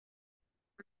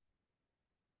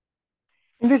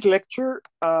In this lecture,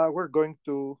 we're going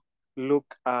to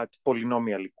look at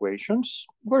polynomial equations.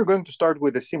 We're going to start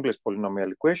with the simplest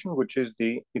polynomial equation, which is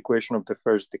the equation of the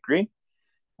first degree.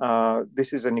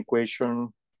 This is an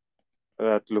equation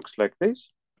that looks like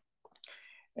this.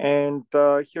 And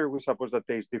here we suppose that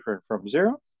a is different from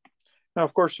 0. Now,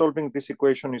 of course, solving this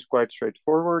equation is quite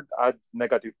straightforward. Add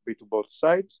negative b to both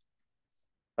sides.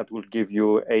 That will give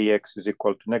you ax is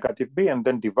equal to negative b, and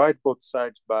then divide both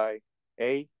sides by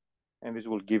a, and this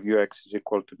will give you x is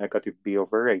equal to negative b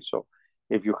over a. So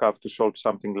if you have to solve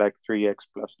something like 3x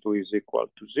plus 2 is equal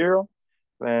to 0,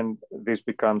 then this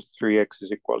becomes 3x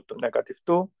is equal to negative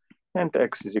 2, and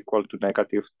x is equal to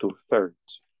negative 2/3.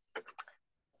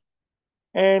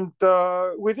 And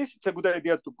with this, it's a good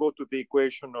idea to go to the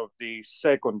equation of the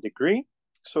second degree.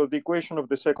 So the equation of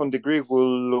the second degree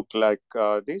will look like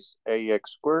this: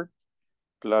 ax squared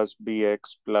plus bx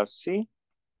plus c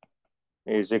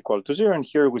is equal to 0. And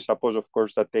here we suppose, of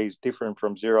course, that a is different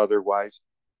from 0. Otherwise,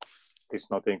 it's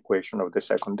not an equation of the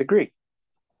second degree.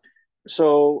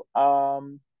 So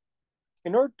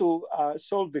in order to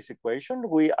solve this equation,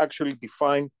 we actually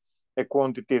define a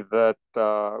quantity that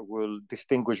will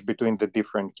distinguish between the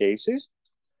different cases.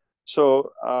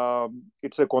 So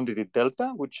it's a quantity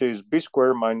delta, which is b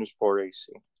squared minus 4ac.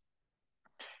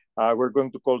 We're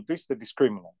going to call this the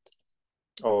discriminant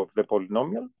of the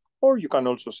polynomial, or you can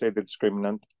also say the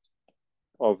discriminant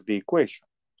of the equation.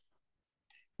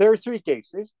 There are three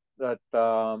cases that,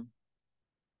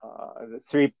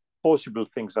 three possible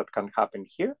things that can happen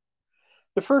here.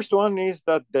 The first one is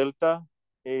that delta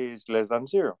is less than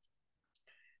 0.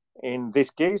 In this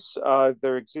case,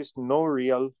 there exist no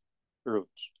real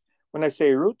roots. When I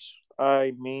say roots,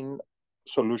 I mean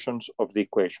solutions of the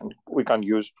equation. We can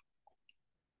use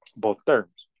both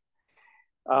terms.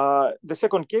 The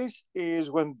second case is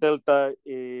when delta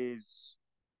is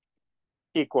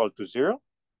equal to 0.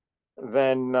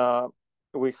 Then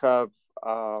we have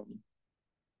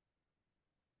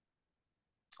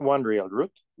one real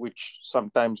root, which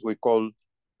sometimes we call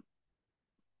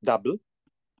double.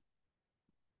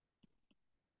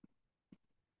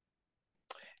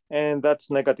 And that's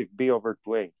negative b over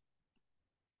 2a.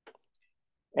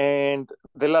 And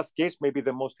the last case, maybe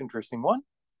the most interesting one,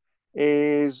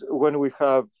 is when we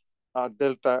have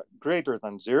delta greater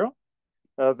than 0.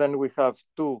 Then we have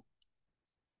two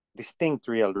distinct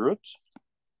real roots,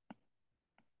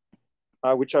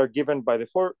 which are given by the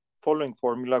following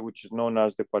formula, which is known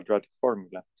as the quadratic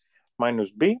formula: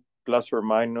 minus b plus or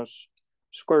minus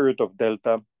square root of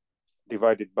delta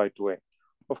divided by 2a.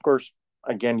 Of course,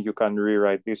 again, you can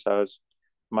rewrite this as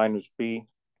minus b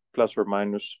plus or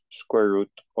minus square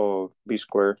root of b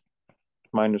squared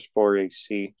minus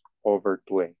 4ac over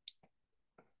 2a.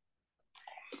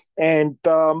 And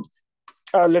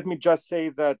let me just say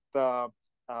that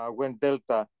when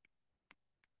delta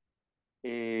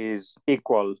is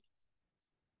equal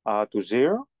to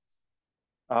 0,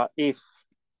 if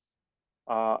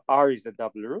r is the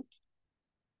double root,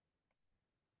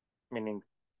 meaning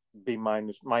b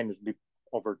minus b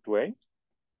over 2a,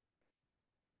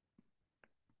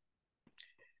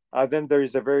 then there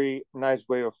is a very nice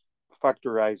way of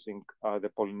factorizing the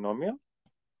polynomial.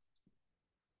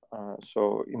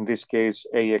 So in this case,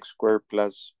 ax squared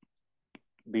plus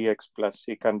bx plus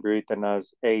c can be written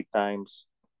as a times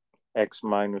x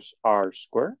minus r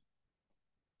squared.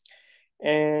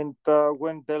 And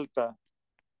when delta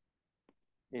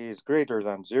is greater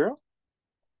than 0,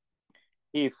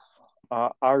 if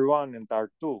r1 and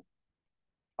r2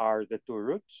 are the two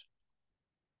roots,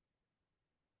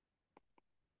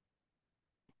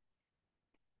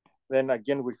 then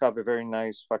again we have a very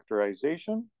nice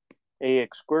factorization.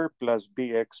 Ax squared plus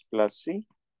bx plus c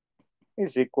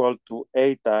is equal to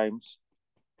a times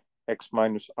x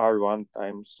minus r1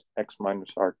 times x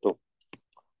minus r2.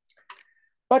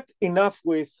 But enough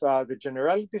with the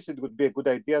generalities. It would be a good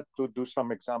idea to do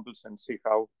some examples and see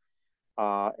how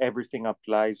everything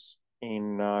applies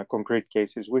in concrete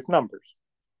cases with numbers.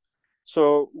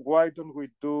 So why don't we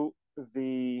do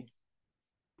the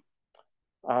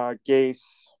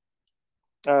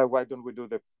why don't we do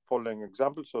the following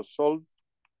example? So solve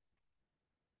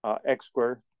x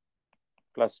squared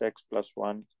plus x plus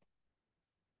 1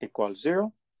 equals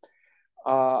 0.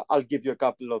 I'll give you a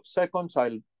couple of seconds.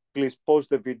 Please pause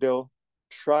the video,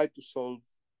 try to solve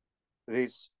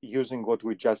this using what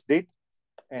we just did,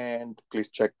 and please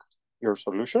check your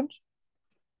solutions.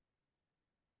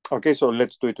 Okay, so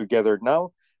let's do it together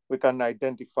now. We can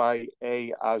identify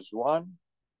a as 1,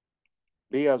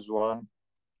 b as 1,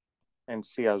 and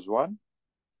c as 1.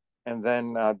 And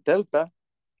then delta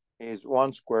is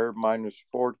 1 squared minus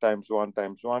 4 times 1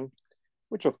 times 1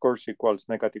 which of course equals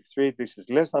 -3. This is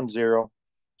less than 0,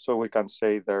 so we can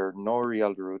say there are no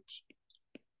real roots,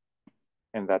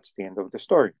 and that's the end of the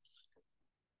story.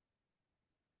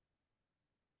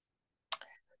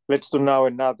 Let's do now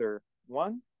another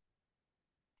one.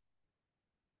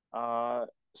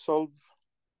 Solve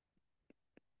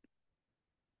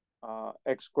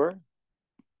x squared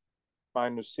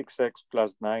minus 6x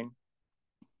plus 9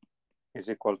 is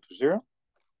equal to 0.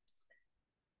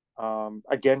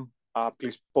 Again,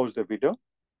 please pause the video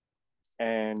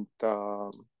and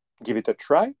give it a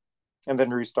try, and then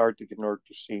restart it in order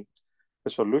to see the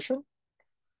solution.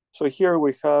 So here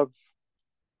we have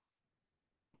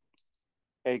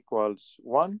a equals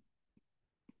 1,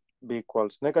 b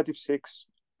equals -6,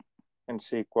 and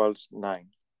c equals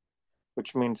 9,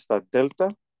 which means that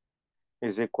delta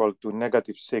is equal to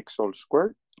 -6 all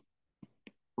squared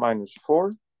minus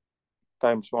 4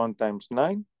 times 1 times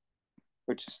 9,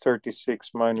 which is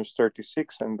 36 minus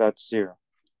 36, and that's 0.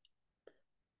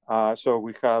 So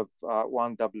we have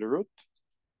one double root,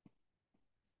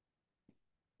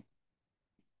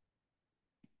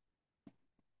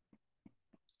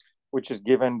 which is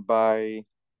given by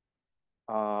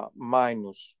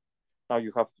minus. Now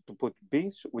you have to put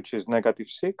b, which is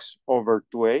 -6, over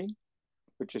 2a,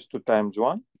 which is 2 times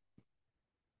 1.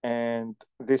 And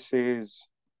this is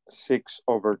 6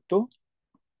 over 2,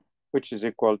 which is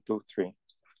equal to 3.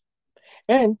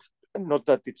 And not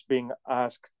that it's being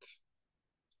asked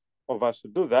of us to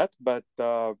do that, but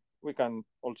we can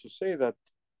also say that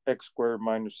x squared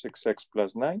minus 6x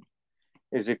plus 9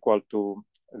 is equal to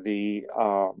the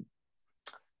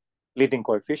leading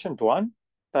coefficient 1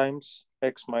 times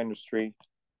x minus 3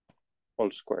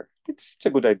 all squared. It's a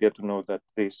good idea to know that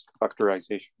this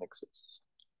factorization exists.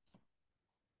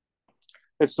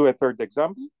 Let's do a third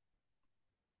example.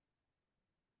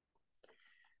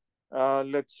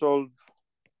 Let's solve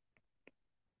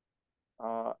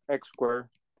x squared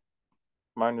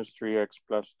minus 3x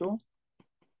plus 2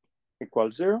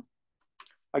 equals 0.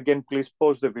 Again, please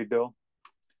pause the video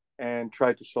and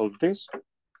try to solve this.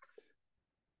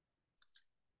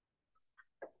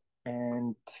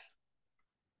 And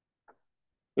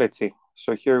let's see.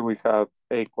 So here we have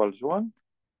a equals 1,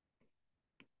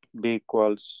 b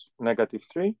equals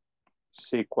 -3,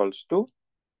 c equals 2.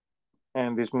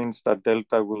 And this means that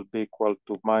delta will be equal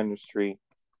to -3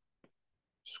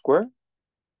 squared.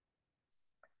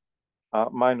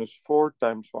 Minus 4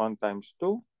 times 1 times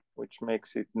 2, which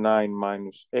makes it 9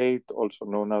 minus 8, also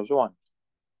known as 1.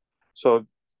 So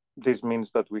this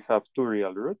means that we have 2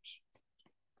 real roots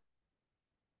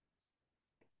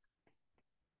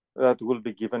that will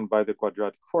be given by the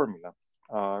quadratic formula.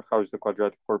 How is the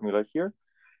quadratic formula here?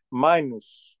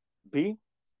 Minus b,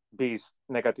 b is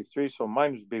 -3, so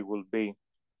minus b will be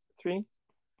 3,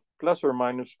 plus or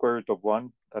minus square root of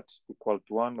 1, that's equal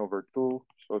to 1 over 2,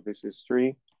 so this is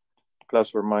 3,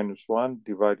 plus or minus 1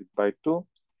 divided by 2.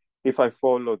 If I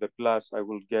follow the plus, I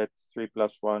will get 3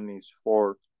 plus 1 is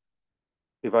 4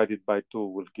 divided by 2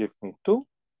 will give me 2.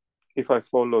 If I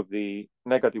follow the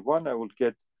 -1, I will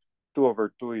get 2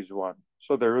 over 2 is 1.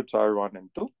 So the roots are 1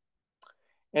 and 2.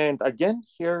 And again,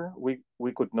 here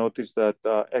we could notice that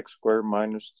x squared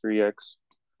minus 3x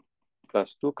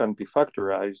plus 2 can be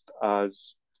factorized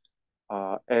as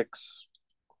x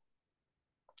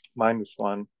minus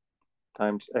 1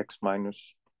 times x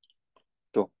minus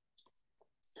 2.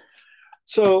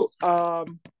 So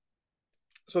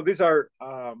so these are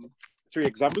 3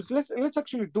 examples. Let's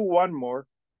actually do one more.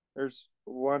 There's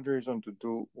one reason to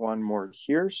do one more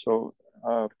here. So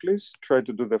please try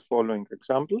to do the following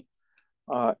example.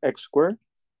 X squared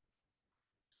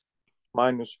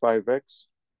minus 5x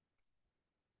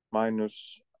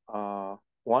minus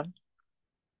 1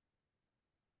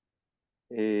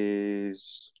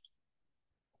 is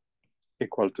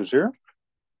equal to 0.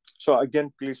 So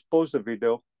again, please pause the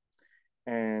video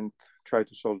and try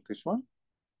to solve this one.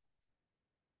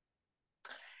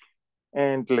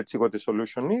 And let's see what the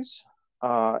solution is.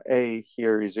 A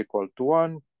here is equal to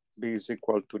 1, B is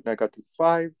equal to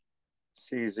 -5,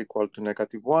 C is equal to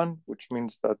 -1, which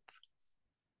means that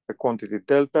the quantity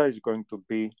delta is going to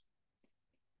be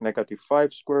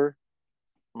 -5 squared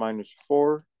minus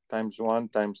 4 times 1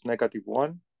 times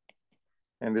 -1.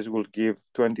 And this will give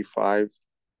 25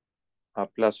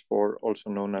 plus 4, also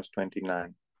known as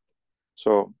 29.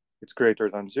 So it's greater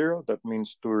than 0. That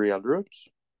means 2 real roots.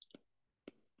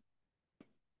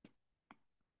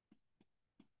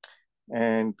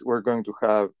 And we're going to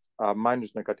have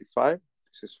minus -5.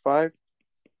 This is 5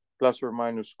 plus or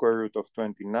minus square root of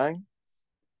 29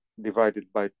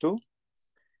 divided by 2.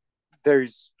 There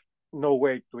is no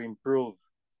way to improve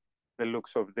the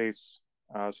looks of these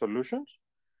solutions.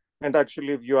 And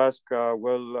actually, if you ask,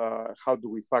 how do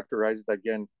we factorize it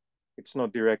again? It's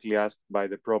not directly asked by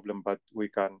the problem, but we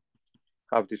can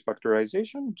have this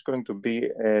factorization. It's going to be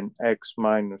an x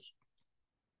minus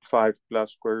 5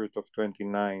 plus square root of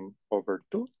 29 over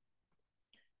 2,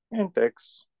 and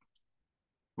x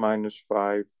minus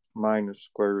 5 minus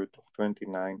square root of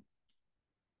 29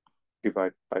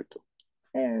 divided by 2.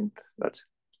 And that's it.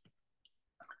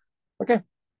 Okay.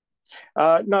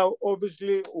 Now,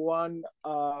 obviously, one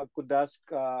could ask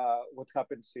what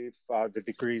happens if the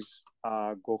degrees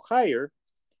go higher.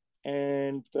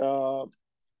 And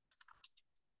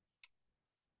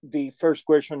the first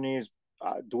question is,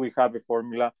 do we have a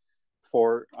formula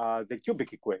for the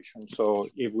cubic equation? So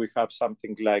if we have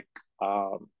something like,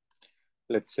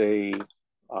 let's say,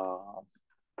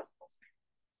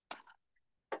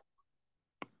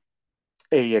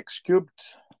 ax cubed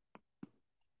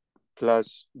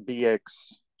plus bx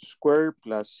squared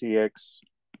plus cx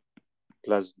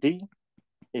plus d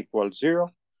equals 0,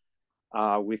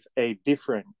 with a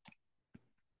different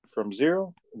from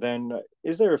 0, then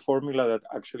is there a formula that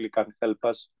actually can help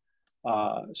us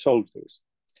solve this?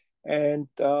 And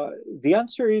the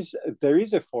answer is there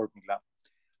is a formula,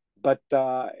 but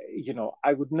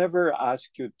I would never ask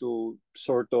you to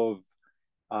sort of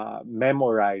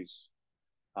memorize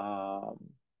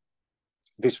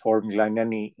this formula in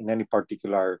any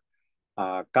particular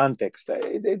context.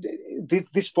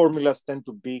 These formulas tend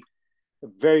to be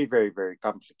very, very, very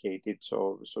complicated.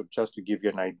 So just to give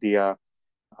you an idea,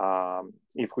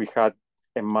 if we had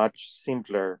a much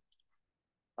simpler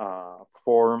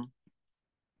form,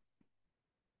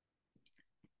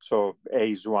 so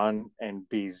A is 1 and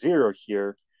B is 0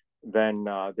 here, then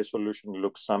the solution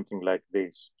looks something like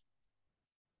this.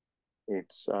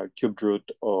 It's cubed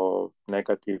root of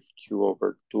negative q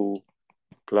over 2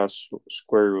 plus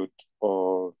square root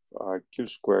of q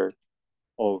squared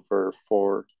over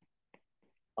 4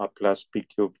 plus p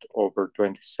cubed over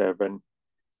 27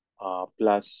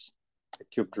 plus the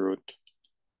cubed root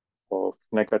of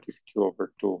negative q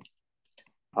over 2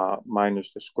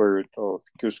 minus the square root of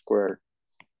q squared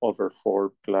over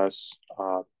 4 plus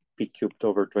p cubed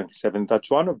over 27. That's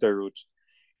one of the roots.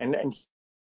 And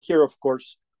here, of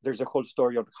course, there's a whole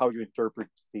story on how you interpret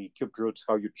the cubed roots,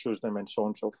 how you choose them, and so on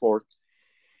and so forth.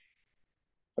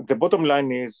 The bottom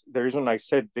line is, the reason I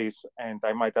said this, and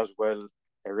I might as well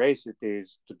erase it,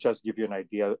 is to just give you an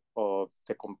idea of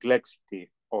the complexity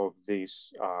of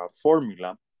this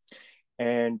formula.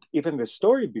 And even the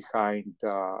story behind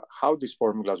how these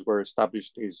formulas were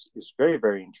established is very,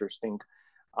 very interesting.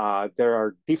 There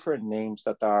are different names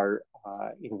that are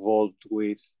involved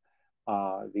with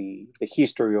the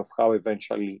history of how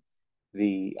eventually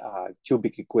the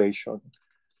cubic equation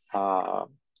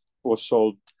was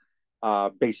solved.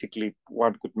 Basically,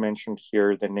 one could mention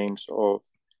here the names of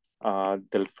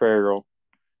Del Ferro,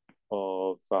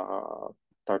 of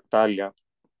Tartaglia,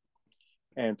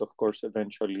 and of course,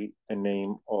 eventually the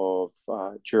name of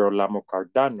Girolamo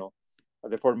Cardano.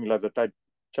 The formula that I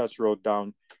just wrote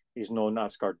down is known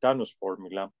as Cardano's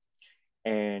formula.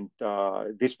 And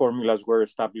these formulas were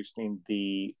established in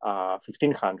the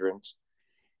 1500s.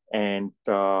 And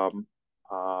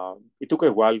it took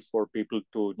a while for people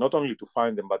to not only to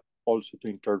find them, but also to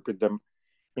interpret them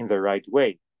in the right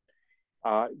way.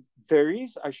 There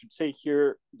is, I should say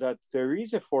here, that there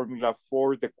is a formula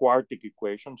for the quartic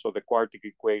equation. So the quartic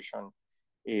equation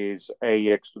is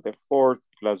ax to the fourth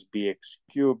plus bx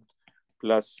cubed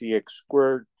plus cx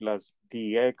squared plus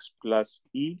dx plus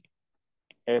e.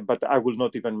 But I will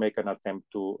not even make an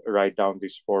attempt to write down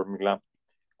this formula.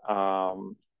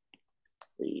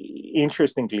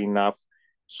 Interestingly enough,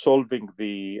 solving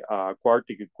the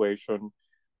quartic equation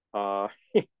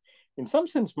in some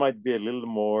sense might be a little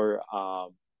more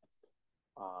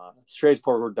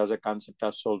straightforward as a concept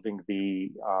as solving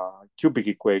the cubic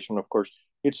equation. Of course,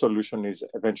 its solution is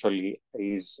eventually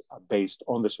based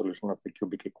on the solution of the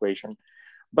cubic equation.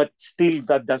 But still,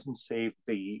 that doesn't save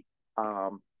the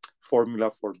formula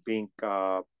for being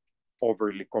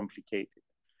overly complicated.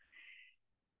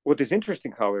 What is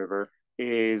interesting, however,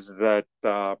 is that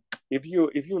if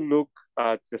you look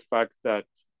at the fact that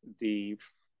the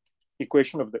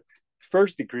equation of the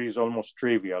first degree is almost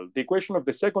trivial, the equation of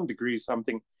the second degree is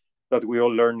something that we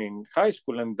all learn in high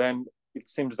school, and then it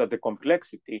seems that the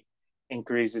complexity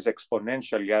increases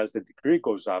exponentially as the degree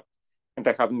goes up. And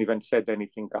I haven't even said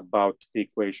anything about the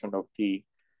equation of the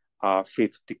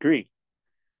fifth degree.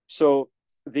 So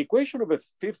the equation of a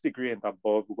fifth degree and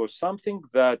above was something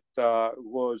that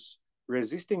was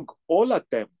resisting all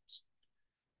attempts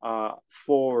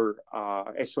for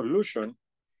a solution.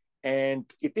 And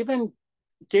it even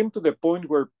came to the point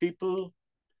where people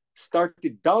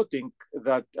started doubting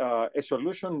that a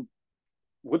solution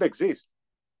would exist.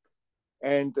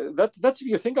 And that's, if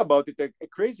you think about it, a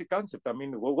crazy concept. I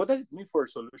mean, what does it mean for a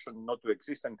solution not to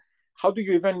exist? And how do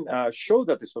you even show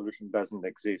that the solution doesn't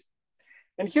exist?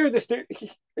 And here the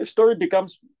story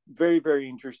becomes very, very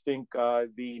interesting.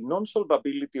 The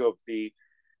non-solvability of the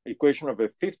equation of the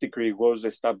fifth degree was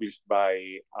established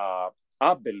by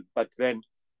Abel, but then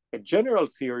a general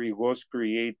theory was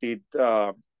created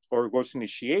or was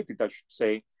initiated, I should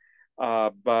say,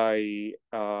 by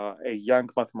a young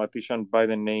mathematician by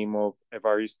the name of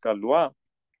Évariste Galois.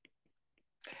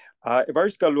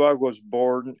 Évariste Galois was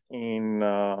born in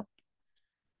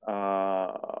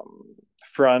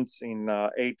France in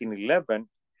 1811,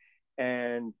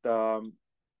 and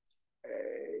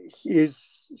he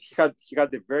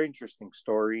had a very interesting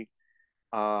story.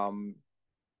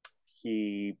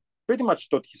 He pretty much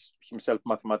taught himself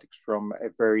mathematics from a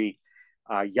very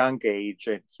young age,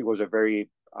 and he was a very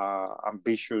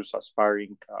ambitious,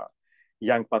 aspiring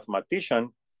young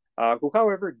mathematician, who,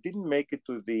 however, didn't make it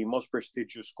to the most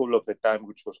prestigious school of the time,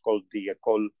 which was called the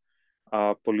École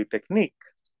Polytechnique.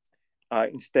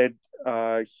 Instead,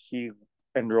 he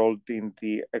enrolled in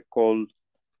the École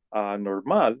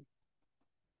Normale,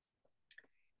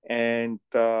 and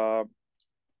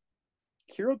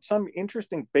he wrote some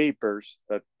interesting papers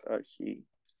that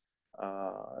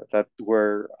that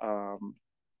were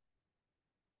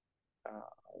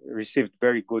received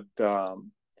very good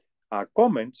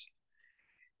comments.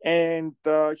 And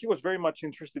he was very much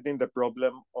interested in the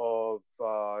problem of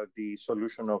the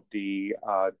solution of the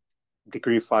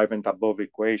degree 5 and above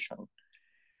equation.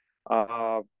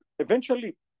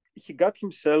 Eventually, he got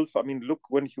himself, I mean, look,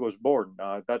 when he was born,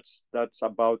 that's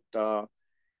about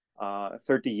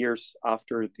 30 years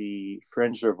after the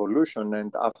French Revolution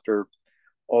and after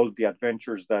all the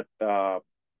adventures that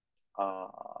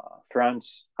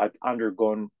France had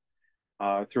undergone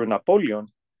through Napoleon.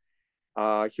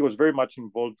 He was very much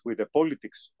involved with the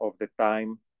politics of the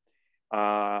time.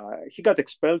 He got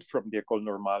expelled from the École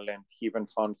Normale, and he even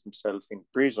found himself in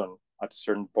prison at a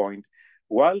certain point,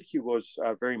 while he was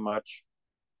very much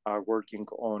working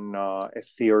on a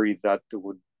theory that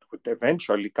would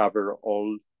eventually cover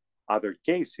all other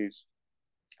cases,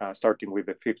 starting with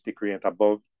the fifth degree and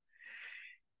above.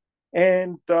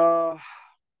 And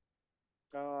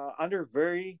under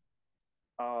very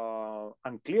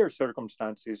unclear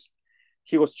circumstances,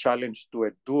 he was challenged to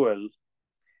a duel,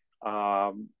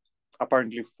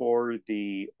 apparently for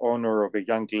the honor of a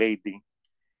young lady.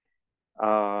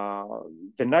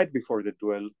 The night before the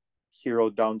duel, he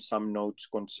wrote down some notes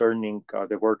concerning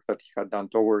the work that he had done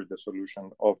toward the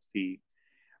solution of the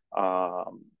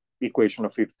equation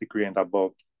of fifth degree and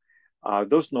above.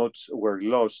 Those notes were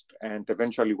lost, and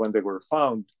eventually when they were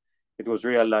found, it was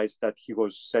realized that he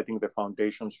was setting the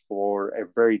foundations for a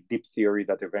very deep theory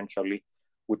that eventually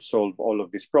would solve all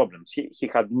of these problems. He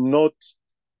had not,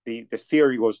 the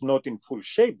theory was not in full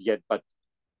shape yet, but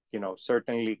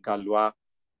certainly Galois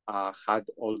had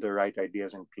all the right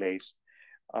ideas in place.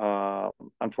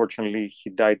 Unfortunately, he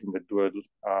died in the duel.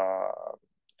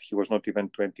 He was not even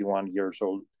 21 years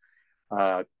old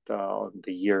at the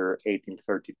year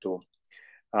 1832.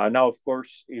 Now, of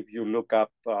course, if you look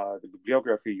up the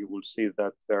bibliography, you will see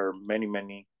that there are many,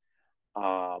 many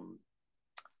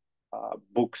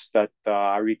books that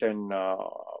are written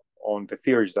on the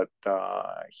theories that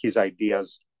his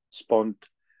ideas spawned.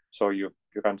 So you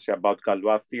can see about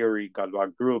Galois theory,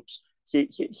 Galois groups.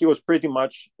 He was pretty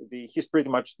much he's pretty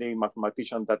much the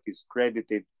mathematician that is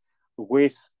credited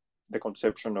with the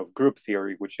conception of group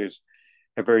theory, which is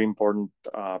a very important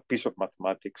piece of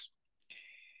mathematics.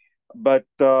 But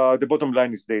the bottom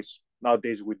line is this: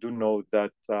 nowadays we do know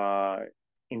that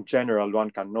in general one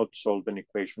cannot solve an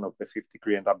equation of the fifth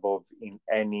degree and above in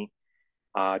any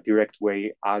direct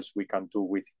way as we can do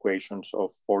with equations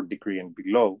of fourth degree and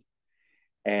below.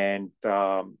 And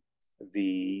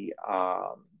the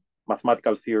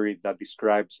mathematical theory that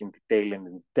describes in detail and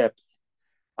in depth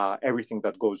everything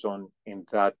that goes on in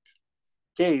that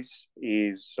case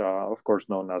is, of course,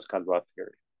 known as Galois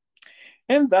theory.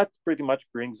 And that pretty much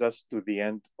brings us to the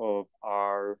end of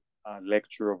our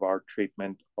lecture, of our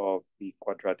treatment of the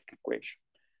quadratic equation.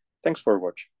 Thanks for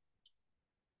watching.